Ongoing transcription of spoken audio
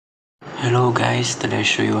Hello guys, today I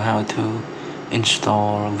show you how to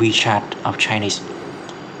install Wechat of Chinese.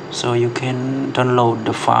 So you can download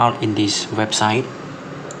the file in this website.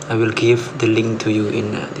 I will give the link to you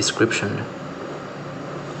in the description.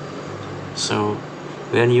 So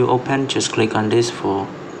when you open, just click on this for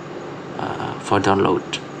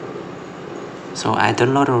download. So I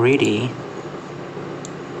download already.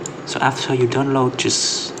 So after you download,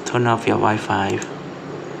 just turn off your Wi-Fi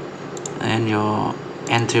and your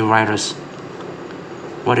antivirus.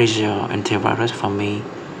 What is your antivirus? For me,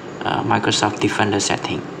 Microsoft Defender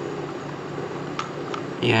setting.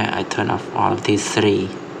 Yeah, I turn off all of these three.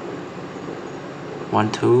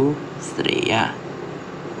 1, 2, 3, yeah.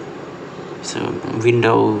 So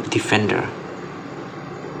Windows Defender.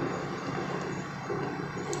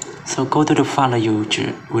 So go to the file you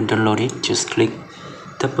will download it. Just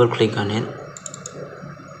double click on it.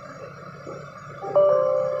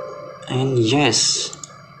 And yes.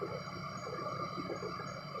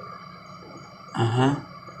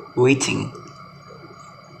 Waiting.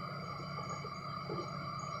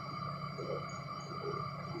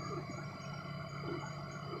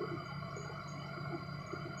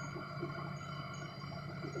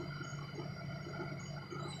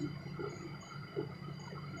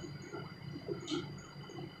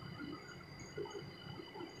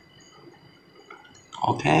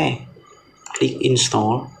 Okay. Click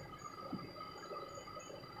install.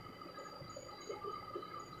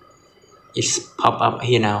 It's pop up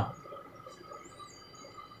here now.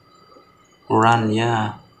 Run,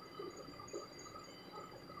 yeah.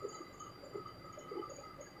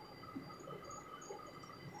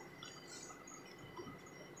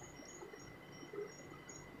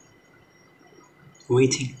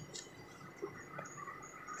 Waiting.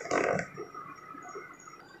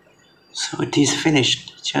 So it is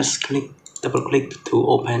finished. Just double click to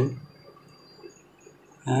open.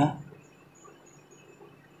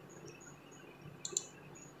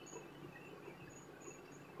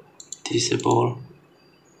 Disable.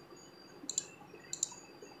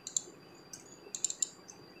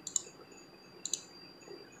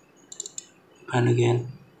 Open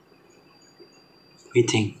again.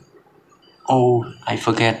 Waiting. Oh, I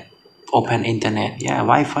forget. Open internet. Yeah,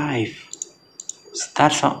 Wi-Fi.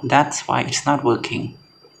 That's why it's not working.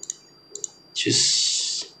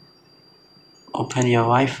 Just open your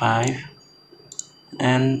Wi-Fi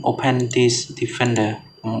and open this Defender,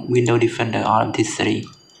 Windows Defender, all of these three.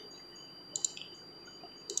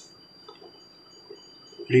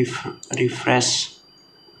 Refresh.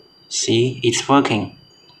 See, it's working.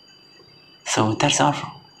 So that's all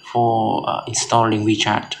for installing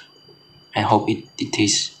Wechat. I hope it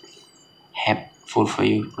is helpful for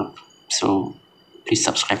you. So please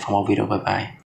subscribe for more video. Bye bye.